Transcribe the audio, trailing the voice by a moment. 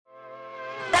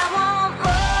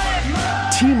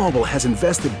T-Mobile has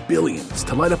invested billions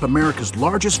to light up America's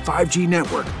largest 5G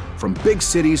network, from big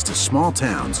cities to small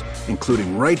towns,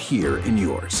 including right here in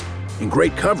yours. And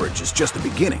great coverage is just the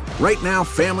beginning. Right now,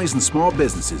 families and small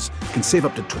businesses can save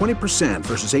up to 20%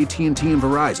 versus AT&T and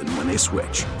Verizon when they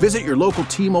switch. Visit your local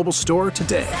T-Mobile store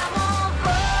today.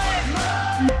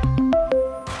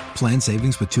 Plan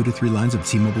savings with 2 to 3 lines of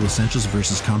T-Mobile Essentials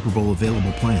versus comparable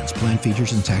available plans. Plan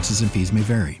features and taxes and fees may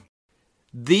vary.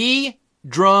 The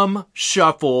Drum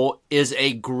Shuffle is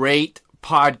a great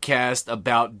podcast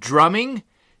about drumming.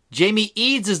 Jamie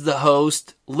Eads is the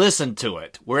host. Listen to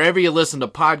it wherever you listen to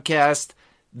podcasts.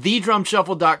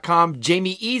 TheDrumShuffle.com,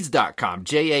 JamieEads.com,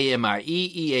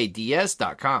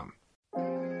 JamieEads.com.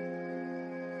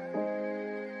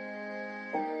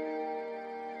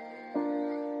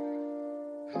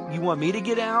 You want me to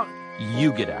get out?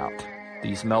 You get out. Do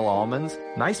you smell almonds?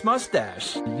 Nice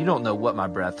mustache. You don't know what my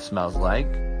breath smells like.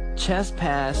 Chest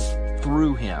pass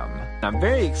through him. I'm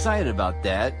very excited about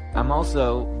that. I'm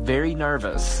also very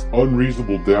nervous.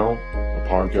 Unreasonable Doubt, a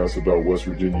podcast about West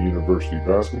Virginia University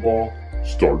basketball,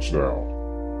 starts now.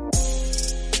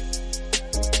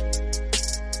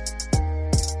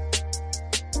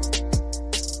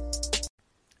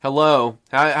 Hello.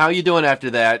 How you doing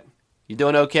after that? You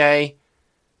doing okay?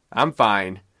 I'm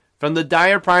fine. From the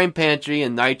Dyer Prime Pantry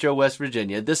in Nitro, West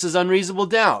Virginia, this is Unreasonable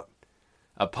Doubt,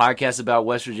 a podcast about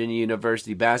West Virginia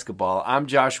University basketball. I'm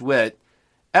Josh Witt.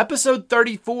 Episode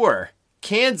 34,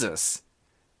 Kansas,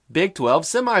 Big 12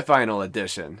 Semifinal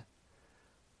Edition.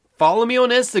 Follow me on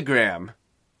Instagram,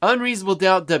 Unreasonable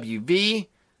Doubt WV,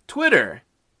 Twitter,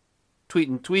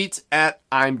 tweeting tweets at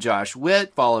I'm Josh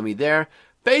Witt. Follow me there.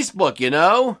 Facebook, you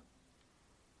know.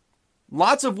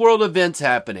 Lots of world events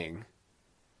happening.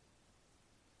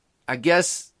 I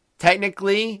guess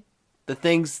technically the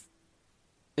things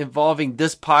involving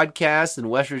this podcast and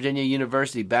West Virginia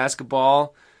University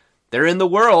basketball, they're in the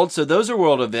world, so those are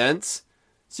world events.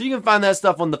 So you can find that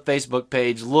stuff on the Facebook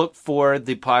page. Look for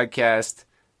the podcast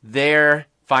there.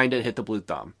 Find it, hit the blue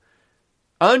thumb.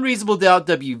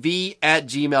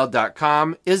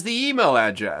 UnreasonableDoubtWV@gmail.com is the email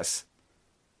address.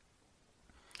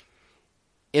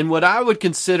 In what I would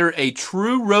consider a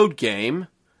true road game,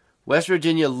 West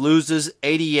Virginia loses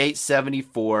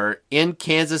 88-74 in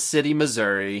Kansas City,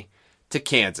 Missouri to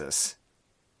Kansas.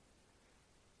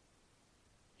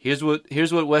 Here's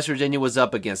what West Virginia was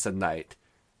up against tonight.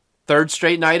 Third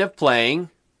straight night of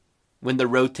playing, when the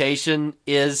rotation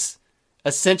is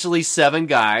essentially 7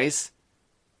 guys.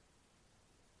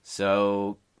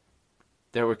 So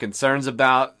there were concerns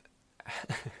about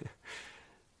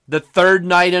the third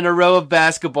night in a row of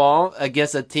basketball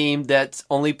against a team that's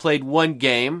only played 1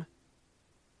 game.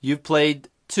 You've played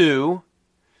 2.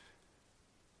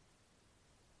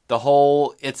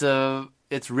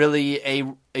 It's really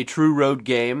a true road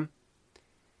game.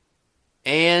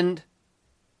 And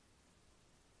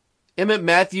Emmett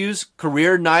Matthews'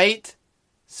 career night,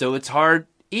 so it's hard,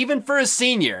 even for a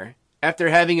senior, after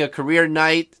having a career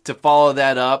night, to follow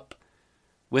that up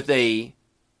with like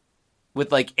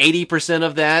 80%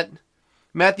 of that.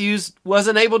 Matthews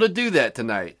wasn't able to do that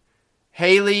tonight.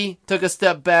 Haley took a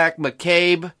step back.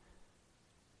 McCabe,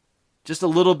 just a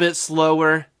little bit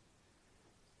slower.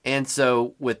 And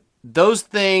so with those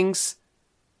things,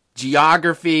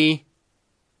 geography,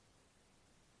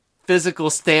 physical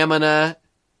stamina,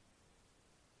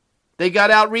 they got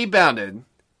out-rebounded.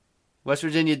 West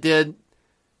Virginia did.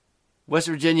 West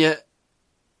Virginia,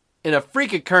 in a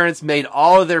freak occurrence, made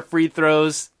all of their free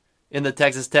throws in the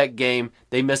Texas Tech game.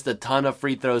 They missed a ton of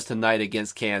free throws tonight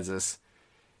against Kansas.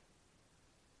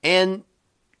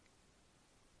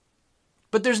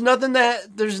 But there's nothing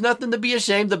to be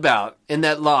ashamed about in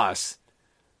that loss.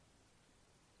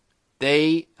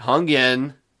 They hung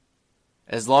in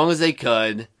as long as they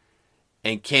could,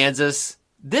 and Kansas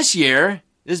this year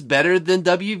is better than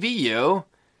WVU,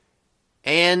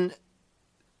 and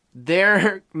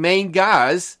their main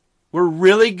guys were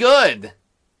really good.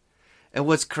 And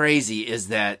what's crazy is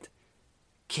that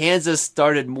Kansas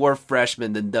started more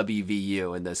freshmen than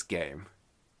WVU in this game.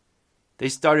 They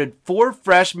started 4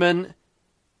 freshmen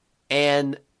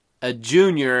and a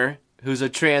junior who's a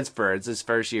transfer. It's his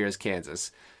first year as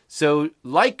Kansas. So,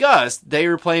 like us, they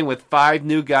were playing with 5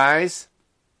 new guys.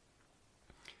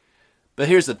 But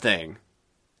here's the thing.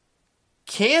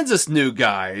 Kansas new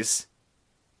guys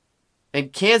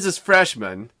and Kansas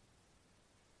freshmen,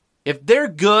 if they're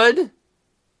good,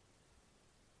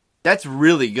 that's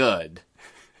really good.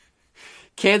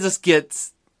 Kansas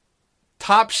gets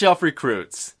top shelf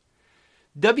recruits.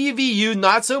 WVU,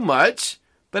 not so much,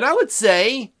 but I would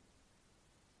say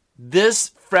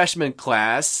this freshman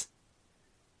class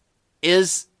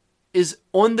is is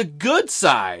on the good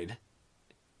side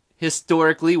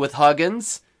historically with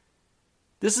Huggins.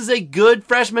 This is a good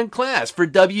freshman class for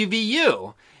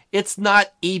WVU. It's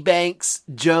not Ebanks,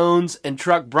 Jones, and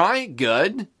Truck Bryant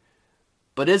good,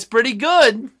 but it's pretty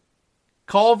good.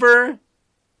 Culver,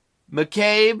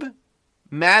 McCabe,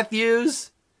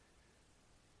 Matthews.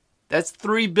 That's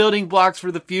 3 building blocks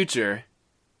for the future.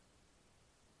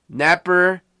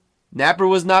 Napper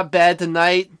was not bad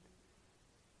tonight.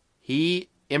 He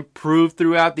improved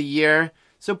throughout the year.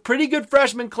 So pretty good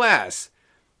freshman class.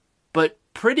 But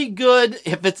pretty good,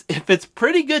 if it's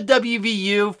pretty good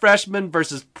WVU freshman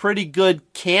versus pretty good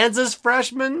Kansas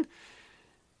freshman,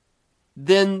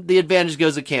 then the advantage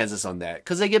goes to Kansas on that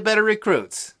because they get better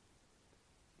recruits.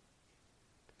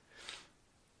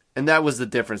 And that was the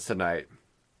difference tonight.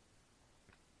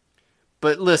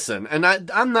 But listen, and I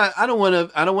don't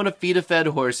want to feed a fed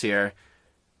horse here.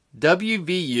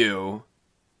 WVU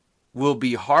will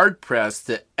be hard pressed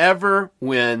to ever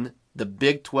win the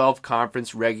Big 12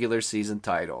 Conference regular season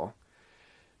title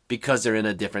because they're in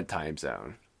a different time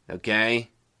zone. Okay?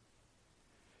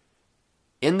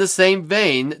 In the same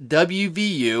vein,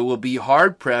 WVU will be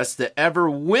hard pressed to ever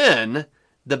win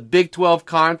the Big 12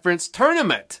 Conference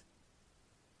tournament.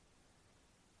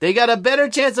 They got a better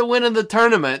chance of winning the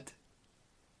tournament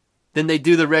than they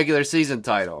do the regular season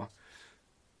title.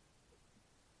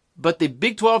 But the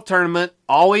Big 12 tournament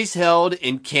always held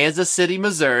in Kansas City,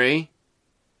 Missouri.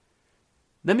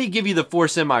 Let me give you the 4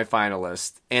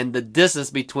 semifinalists and the distance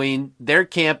between their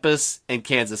campus and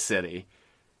Kansas City.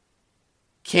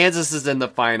 Kansas is in the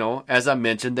final. As I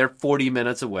mentioned, they're 40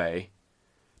 minutes away.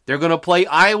 They're going to play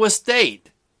Iowa State.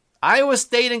 Iowa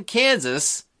State and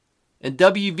Kansas and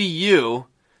WVU,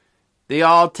 they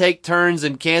all take turns,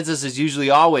 and Kansas is usually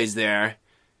always there,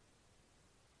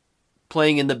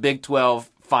 playing in the Big 12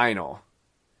 final.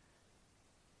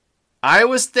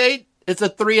 Iowa State, it's a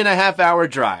 3.5-hour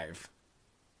drive.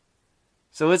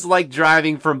 So it's like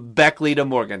driving from Beckley to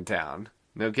Morgantown.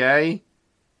 Okay?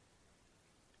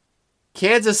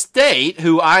 Kansas State,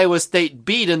 who Iowa State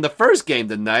beat in the first game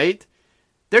tonight,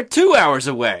 they're 2 hours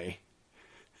away.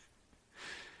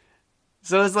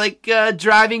 So it's like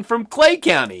driving from Clay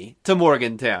County to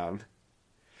Morgantown.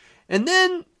 And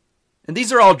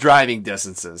these are all driving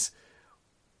distances.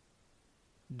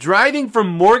 Driving from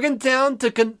Morgantown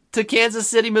to Kansas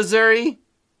City, Missouri,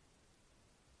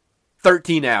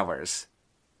 13 hours.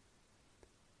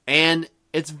 And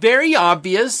it's very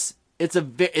obvious.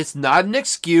 It's not an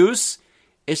excuse.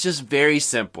 It's just very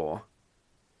simple.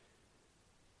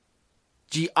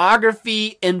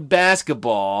 Geography in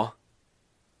basketball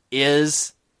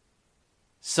is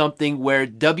something where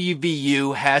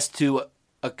WVU has to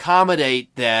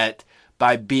accommodate that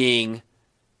by being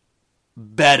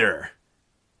better.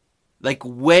 Like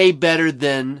way better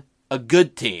than a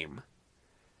good team.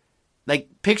 Like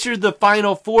picture the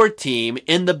Final Four team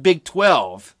in the Big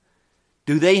 12.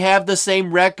 Do they have the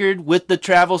same record with the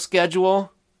travel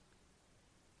schedule?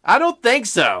 I don't think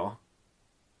so.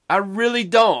 I really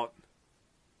don't.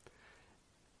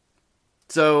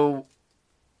 So,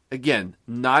 again,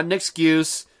 not an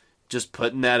excuse, just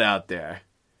putting that out there.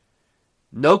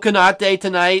 No Konate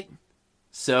tonight,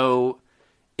 so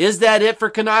is that it for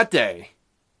Konate?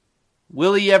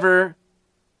 Will he ever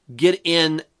get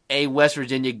in a West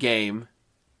Virginia game?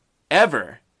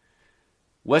 Ever?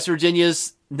 West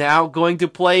Virginia's now going to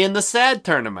play in the SAD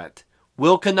tournament.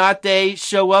 Will Konate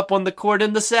show up on the court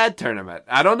in the SAD tournament?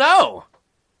 I don't know.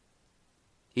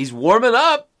 He's warming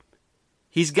up.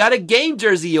 He's got a game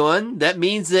jersey on. That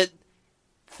means that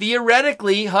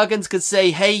theoretically Huggins could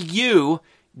say, hey, you,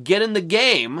 get in the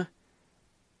game.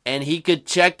 And he could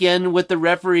check in with the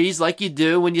referees like you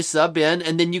do when you sub in.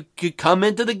 And then you could come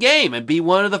into the game and be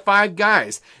one of the 5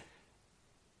 guys.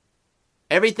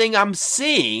 Everything I'm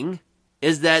seeing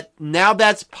is that now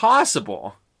that's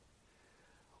possible.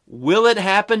 Will it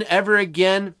happen ever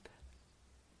again?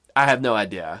 I have no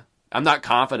idea. I'm not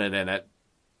confident in it.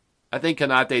 I think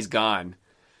Konate's gone.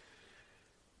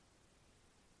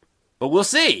 But we'll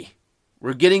see.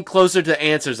 We're getting closer to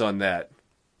answers on that.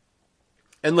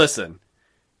 And listen,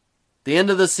 the end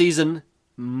of the season,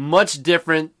 much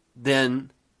different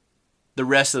than the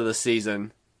rest of the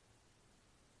season.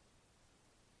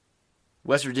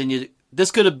 West Virginia, this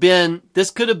could have been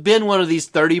one of these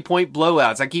 30-point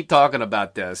blowouts. I keep talking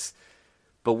about this.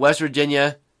 But West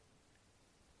Virginia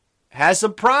has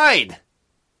some pride.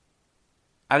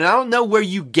 And I don't know where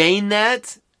you gain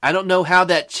that. I don't know how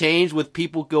that changed with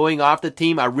people going off the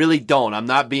team. I really don't. I'm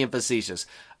not being facetious.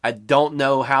 I don't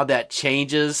know how that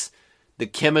changes the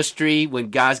chemistry when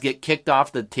guys get kicked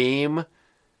off the team.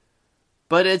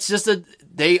 But it's just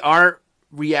they are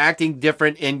reacting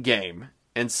different in game.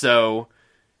 And so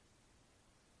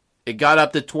it got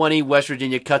up to 20. West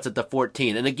Virginia cuts it to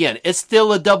 14. And again, it's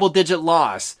still a double-digit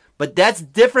loss, but that's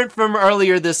different from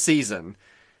earlier this season.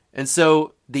 And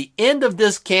so the end of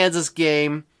this Kansas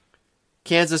game,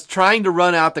 Kansas trying to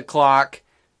run out the clock.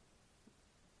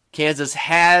 Kansas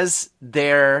has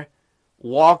their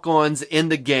walk-ons in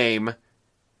the game.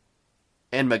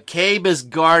 And McCabe is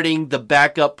guarding the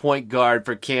backup point guard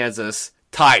for Kansas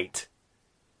tight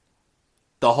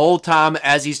the whole time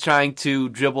as he's trying to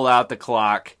dribble out the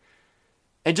clock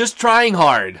and just trying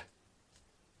hard.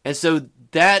 And so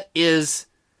that is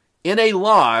in a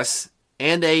loss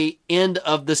and a end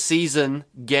of the season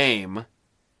game,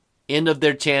 end of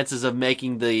their chances of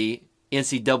making the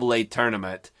NCAA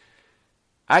tournament.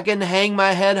 I can hang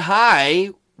my head high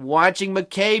watching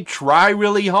McCabe try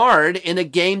really hard in a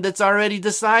game that's already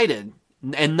decided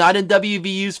and not in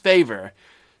WVU's favor.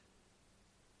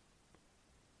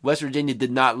 West Virginia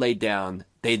did not lay down.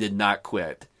 They did not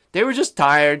quit. They were just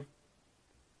tired.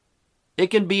 It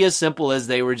can be as simple as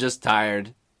they were just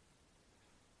tired.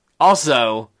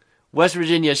 Also, West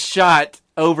Virginia shot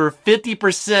over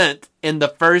 50% in the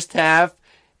first half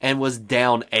and was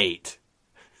down 8.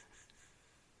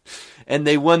 And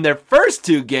they won their first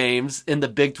 2 games in the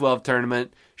Big 12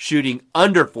 tournament shooting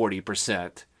under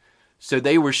 40%. So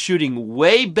they were shooting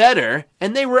way better,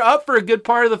 and they were up for a good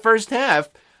part of the first half.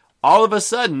 All of a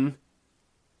sudden,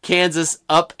 Kansas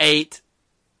up 8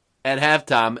 at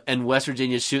halftime, and West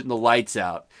Virginia shooting the lights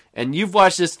out. And you've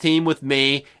watched this team with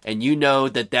me, and you know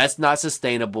that that's not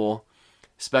sustainable,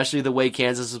 especially the way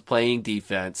Kansas is playing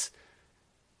defense.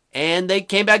 And they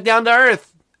came back down to earth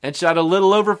and shot a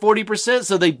little over 40%,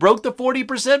 so they broke the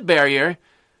 40% barrier.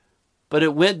 But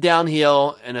it went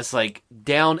downhill, and it's like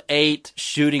down 8,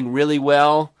 shooting really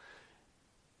well.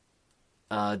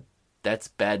 That's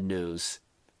bad news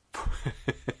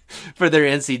for their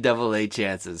NCAA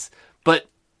chances. But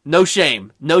no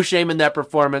shame. No shame in that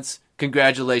performance.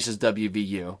 Congratulations,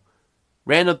 WVU.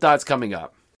 Random thoughts coming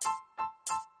up.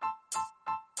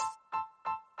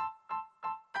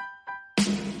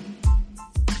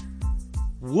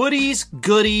 Woody's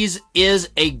Goodies is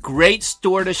a great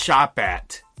store to shop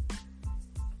at.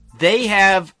 They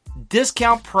have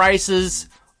discount prices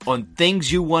on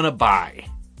things you want to buy.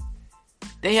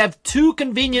 They have 2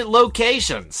 convenient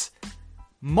locations.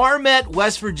 Marmet,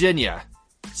 West Virginia.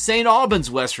 St.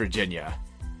 Albans, West Virginia.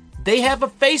 They have a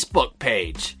Facebook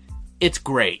page. It's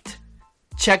great.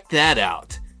 Check that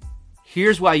out.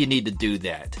 Here's why you need to do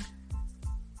that.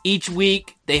 Each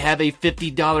week, they have a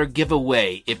 $50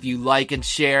 giveaway if you like and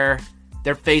share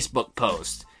their Facebook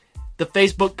post. The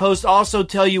Facebook posts also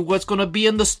tell you what's going to be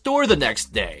in the store the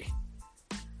next day.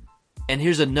 And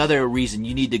here's another reason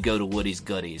you need to go to Woody's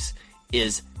Goodies,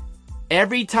 is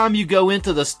every time you go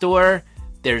into the store,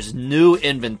 there's new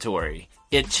inventory.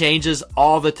 It changes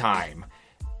all the time.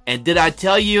 And did I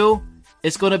tell you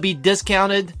it's going to be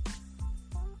discounted?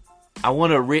 I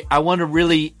want to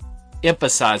really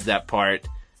emphasize that part.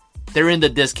 They're in the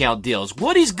discount deals.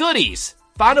 Woody's Goodies.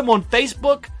 Find them on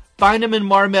Facebook. Find them in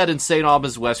Marmet and St.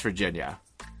 Albans, West Virginia.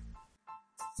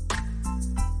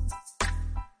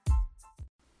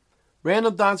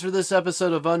 Random thoughts for this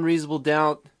episode of Unreasonable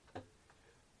Doubt.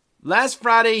 Last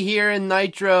Friday here in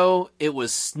Nitro, it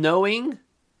was snowing.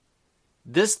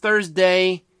 This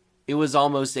Thursday, it was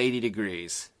almost 80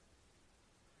 degrees.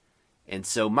 And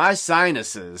so my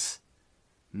sinuses,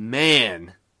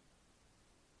 man,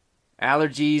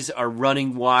 allergies are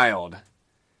running wild.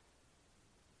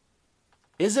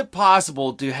 Is it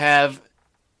possible to have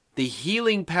the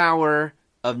healing power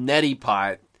of Neti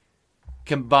Pot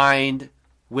combined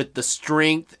with the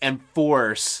strength and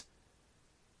force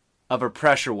of a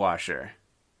pressure washer?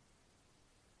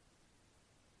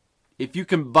 If you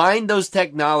combine those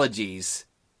technologies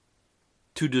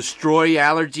to destroy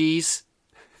allergies,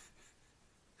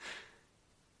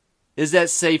 is that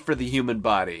safe for the human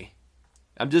body?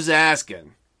 I'm just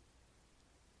asking.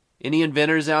 Any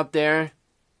inventors out there?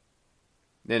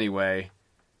 Anyway.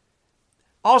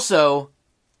 Also,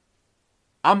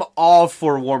 I'm all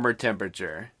for warmer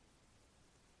temperature.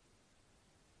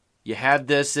 You have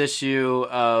this issue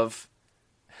of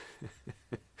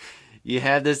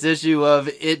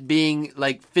it being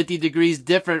like 50 degrees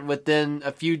different within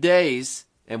a few days,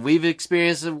 and we've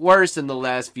experienced it worse in the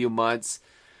last few months.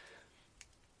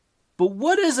 But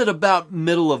what is it about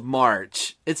middle of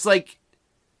March? It's like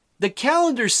the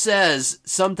calendar says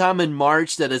sometime in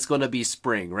March that it's going to be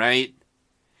spring, right?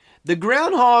 The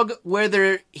groundhog,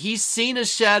 whether he's seen a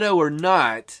shadow or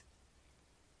not,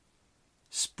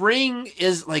 spring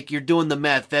is like, you're doing the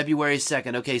math, February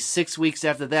 2nd. Okay, 6 weeks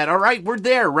after that. All right, we're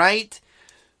there, right?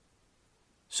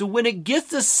 So when it gets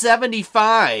to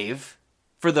 75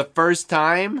 for the first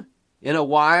time in a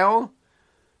while,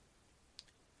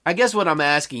 I guess what I'm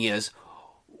asking is,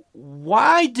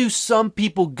 why do some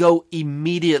people go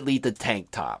immediately to tank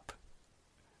top?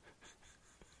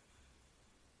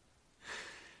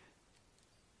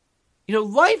 You know,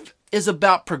 life is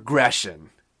about progression.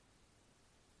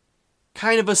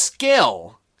 Kind of a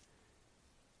scale.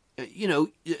 You know,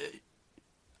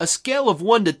 a scale of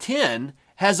 1 to 10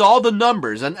 has all the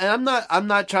numbers, and I'm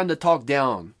not trying to talk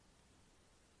down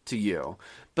to you,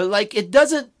 but like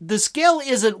the scale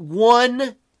isn't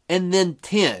 1 and then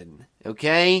 10,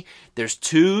 okay? There's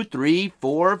 2, 3,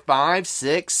 4, 5,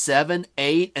 6, 7,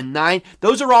 8, and 9.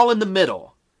 Those are all in the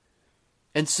middle.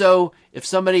 And so if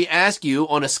somebody asks you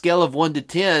on a scale of 1 to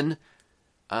 10,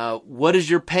 what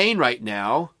is your pain right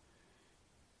now?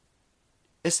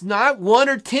 It's not 1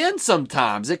 or 10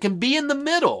 sometimes. It can be in the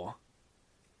middle.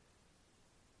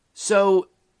 So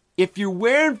if you're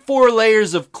wearing 4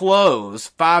 layers of clothes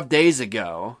 5 days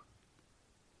ago,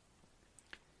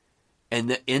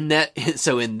 and in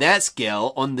that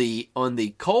scale, on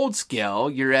the cold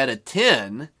scale, you're at a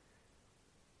 10,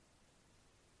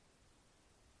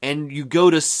 and you go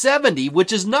to 70,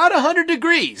 which is not 100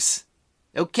 degrees.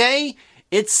 Okay?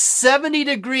 It's 70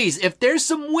 degrees. If there's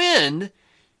some wind,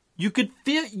 you could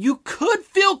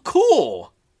feel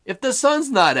cool if the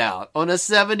sun's not out on a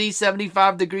 70,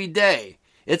 75 degree day.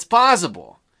 It's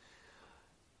possible.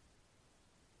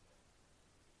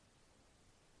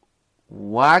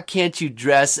 Why can't you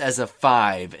dress as a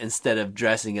 5 instead of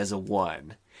dressing as a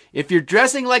 1? If you're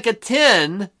dressing like a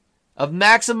 10 of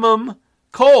maximum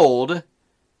cold,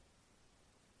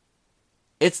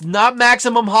 it's not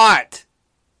maximum hot.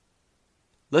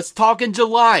 Let's talk in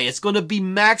July. It's going to be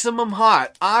maximum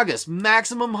hot. August,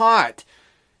 maximum hot.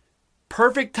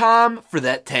 Perfect time for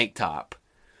that tank top.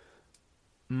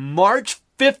 March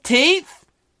 15th,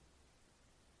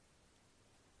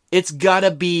 it's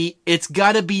gotta be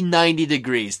 90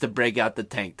 degrees to break out the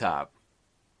tank top.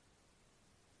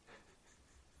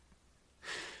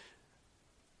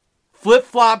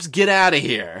 Flip-flops, get out of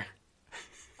here.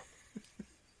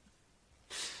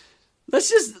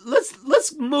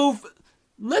 Let's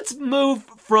move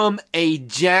from a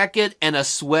jacket and a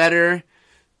sweater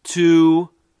to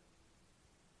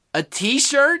a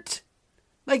t-shirt.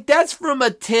 Like, that's from a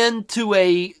 10 to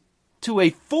a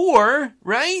 4,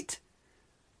 right?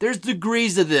 There's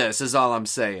degrees of this, is all I'm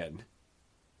saying.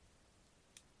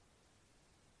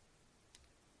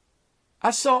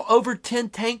 I saw over 10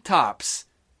 tank tops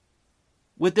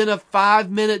within a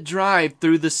 5-minute drive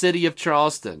through the city of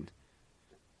Charleston.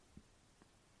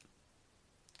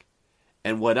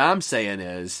 And what I'm saying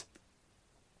is,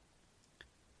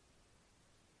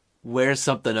 wear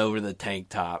something over the tank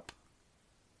top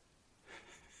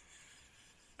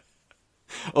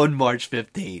on March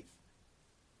 15th.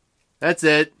 That's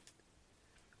it.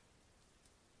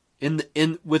 In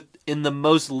the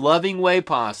most loving way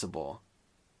possible.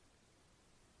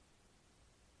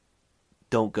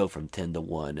 Don't go from 10 to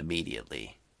 1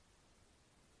 immediately.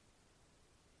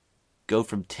 Go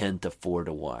from 10 to 4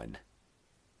 to 1.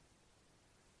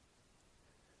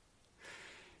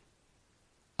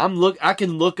 I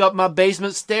can look up my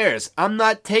basement stairs. I'm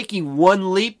not taking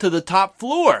one leap to the top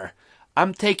floor.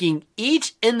 I'm taking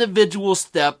each individual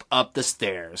step up the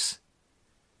stairs.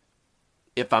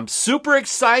 If I'm super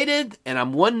excited and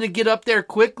I'm wanting to get up there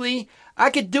quickly,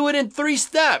 I could do it in 3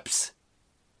 steps.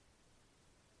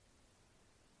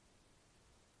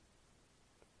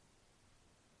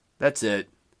 That's it.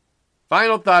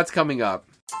 Final thoughts coming up.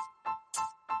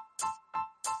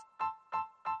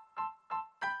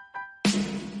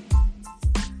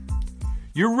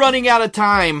 You're running out of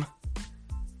time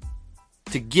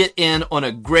to get in on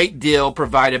a great deal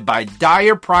provided by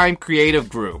Dyer Prime Creative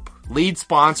Group, lead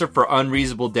sponsor for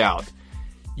Unreasonable Doubt.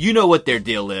 You know what their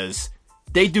deal is.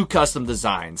 They do custom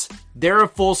designs. They're a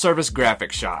full-service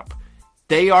graphic shop.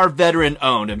 They are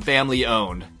veteran-owned and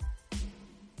family-owned.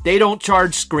 They don't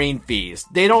charge screen fees.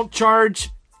 They don't charge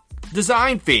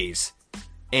design fees.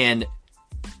 And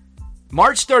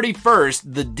March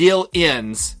 31st, the deal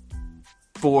ends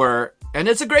and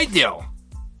it's a great deal.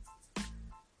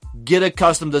 Get a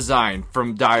custom design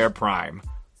from Dyer Prime.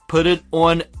 Put it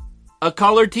on a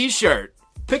color t-shirt.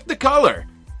 Pick the color.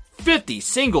 50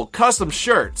 single custom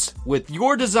shirts with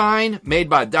your design made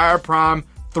by Dyer Prime,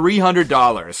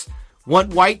 $300.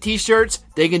 Want white t-shirts?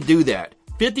 They can do that.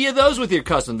 50 of those with your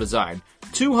custom design,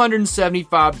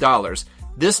 $275.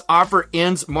 This offer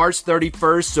ends March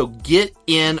 31st, so get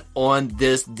in on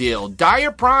this deal.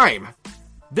 Dyer Prime.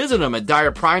 Visit them at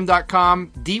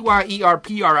dyerprime.com,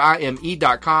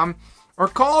 DYERPRIME.com, or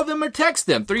call them or text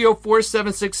them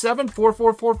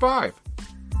 304-767-4445.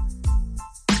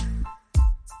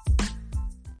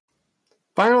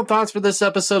 Final thoughts for this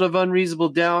episode of Unreasonable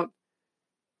Doubt.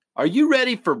 Are you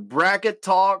ready for bracket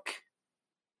talk?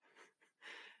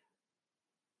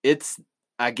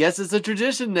 I guess it's a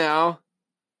tradition now.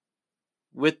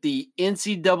 With the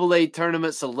NCAA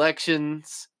tournament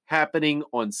selections happening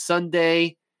on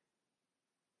Sunday,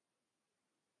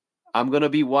 I'm going to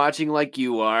be watching like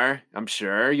you are. I'm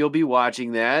sure you'll be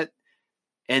watching that.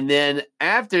 And then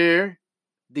after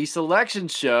the selection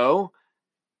show,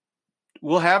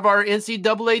 we'll have our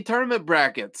NCAA tournament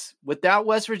brackets without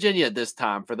West Virginia this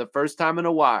time for the first time in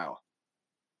a while.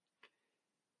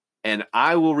 And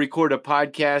I will record a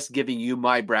podcast giving you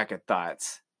my bracket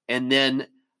thoughts. And then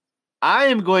I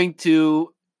am going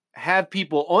to have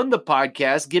people on the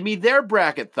podcast give me their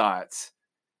bracket thoughts.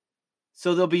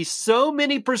 So there'll be so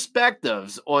many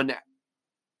perspectives on,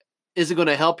 is it going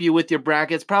to help you with your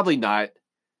brackets? Probably not.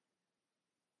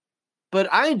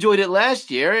 But I enjoyed it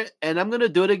last year, and I'm going to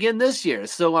do it again this year.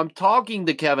 So I'm talking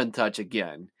to Kevin Touch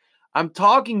again. I'm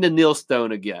talking to Neil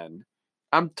Stone again.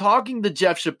 I'm talking to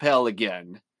Jeff Chappelle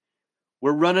again.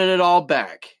 We're running it all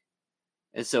back.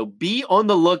 And so be on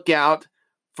the lookout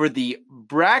for the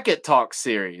Bracket Talk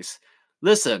series.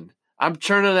 Listen, I'm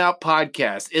churning out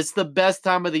podcasts. It's the best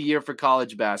time of the year for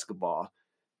college basketball.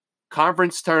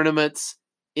 Conference tournaments,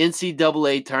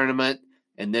 NCAA tournament,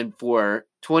 and then for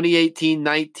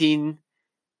 2018-19,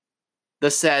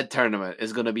 the SAD tournament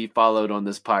is going to be followed on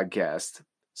this podcast.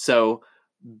 So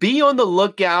be on the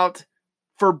lookout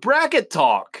for Bracket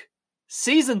Talk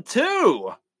Season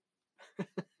 2.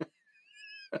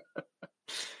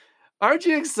 Aren't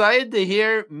you excited to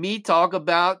hear me talk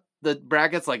about the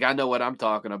brackets like I know what I'm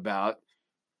talking about?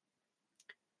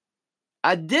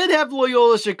 I did have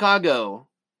Loyola Chicago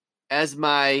as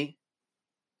I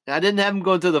didn't have them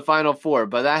going to the Final Four,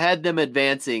 but I had them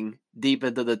advancing deep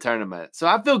into the tournament. So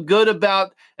I feel good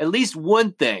about at least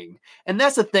one thing. And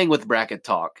that's the thing with Bracket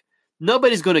Talk.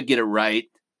 Nobody's going to get it right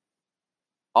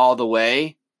all the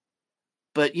way.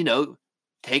 But,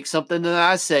 take something that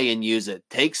I say and use it.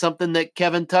 Take something that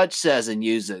Kevin Touch says and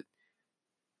use it.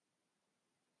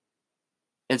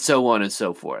 And so on and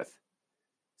so forth.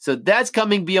 So that's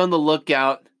coming. Be on the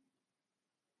lookout.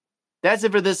 That's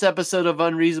it for this episode of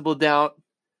Unreasonable Doubt.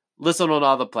 Listen on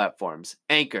all the platforms.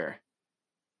 Anchor,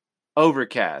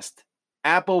 Overcast,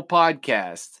 Apple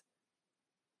Podcast.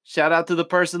 Shout out to the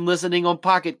person listening on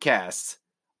Pocket Casts,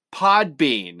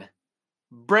 Podbean,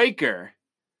 Breaker,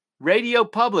 Radio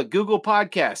Public, Google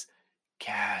Podcasts,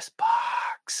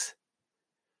 CastBox.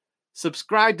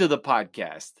 Subscribe to the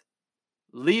podcast.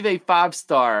 Leave a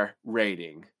 5-star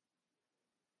rating.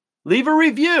 Leave a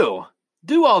review.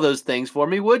 Do all those things for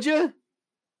me, would you?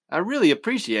 I really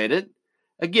appreciate it.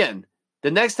 Again,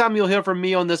 the next time you'll hear from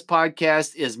me on this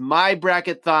podcast is my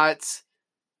bracket thoughts.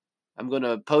 I'm going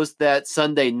to post that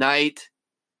Sunday night.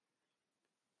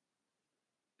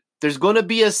 There's going to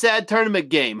be a SAD tournament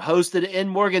game hosted in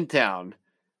Morgantown.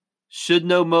 Should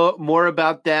know more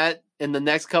about that in the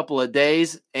next couple of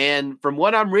days. And from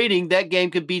what I'm reading, that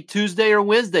game could be Tuesday or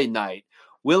Wednesday night.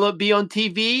 Will it be on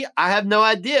TV? I have no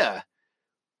idea.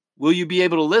 Will you be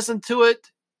able to listen to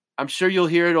it? I'm sure you'll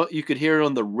hear it. You could hear it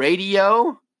on the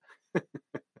radio.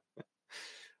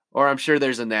 Or I'm sure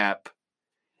there's an app.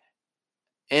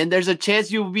 And there's a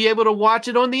chance you'll be able to watch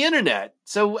it on the internet.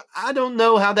 So I don't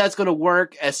know how that's going to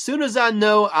work. As soon as I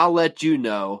know, I'll let you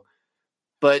know.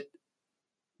 But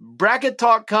bracket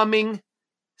talk coming,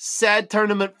 SAD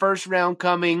tournament first round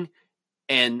coming,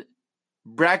 and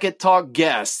bracket talk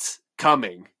guests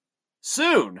coming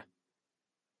soon.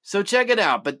 So check it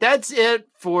out. But that's it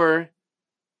for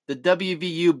the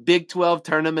WVU Big 12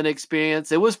 tournament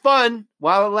experience. It was fun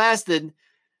while it lasted.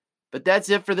 But that's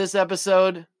it for this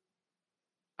episode.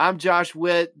 I'm Josh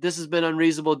Witt. This has been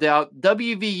Unreasonable Doubt.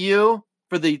 WVU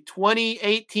for the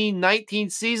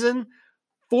 2018-19 season,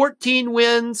 14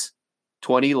 wins,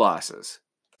 20 losses.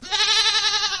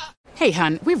 Hey,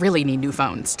 hon, we really need new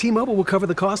phones. T-Mobile will cover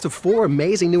the cost of 4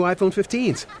 amazing new iPhone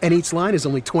 15s, and each line is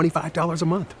only $25 a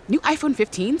month. New iPhone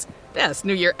 15s? Best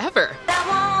new year ever.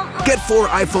 Get 4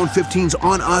 iPhone 15s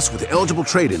on us with eligible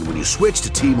trade-in when you switch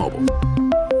to T-Mobile.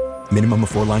 Minimum of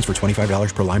 4 lines for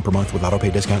 $25 per line per month with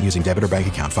autopay discount using debit or bank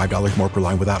account. $5 more per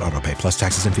line without autopay, plus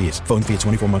taxes and fees. Phone fee at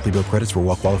 24 monthly bill credits for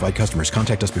well-qualified customers.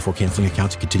 Contact us before canceling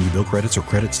account to continue bill credits or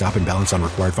credit stop and balance on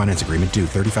required finance agreement due.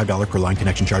 $35 per line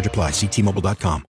connection charge applies. See T-Mobile.com.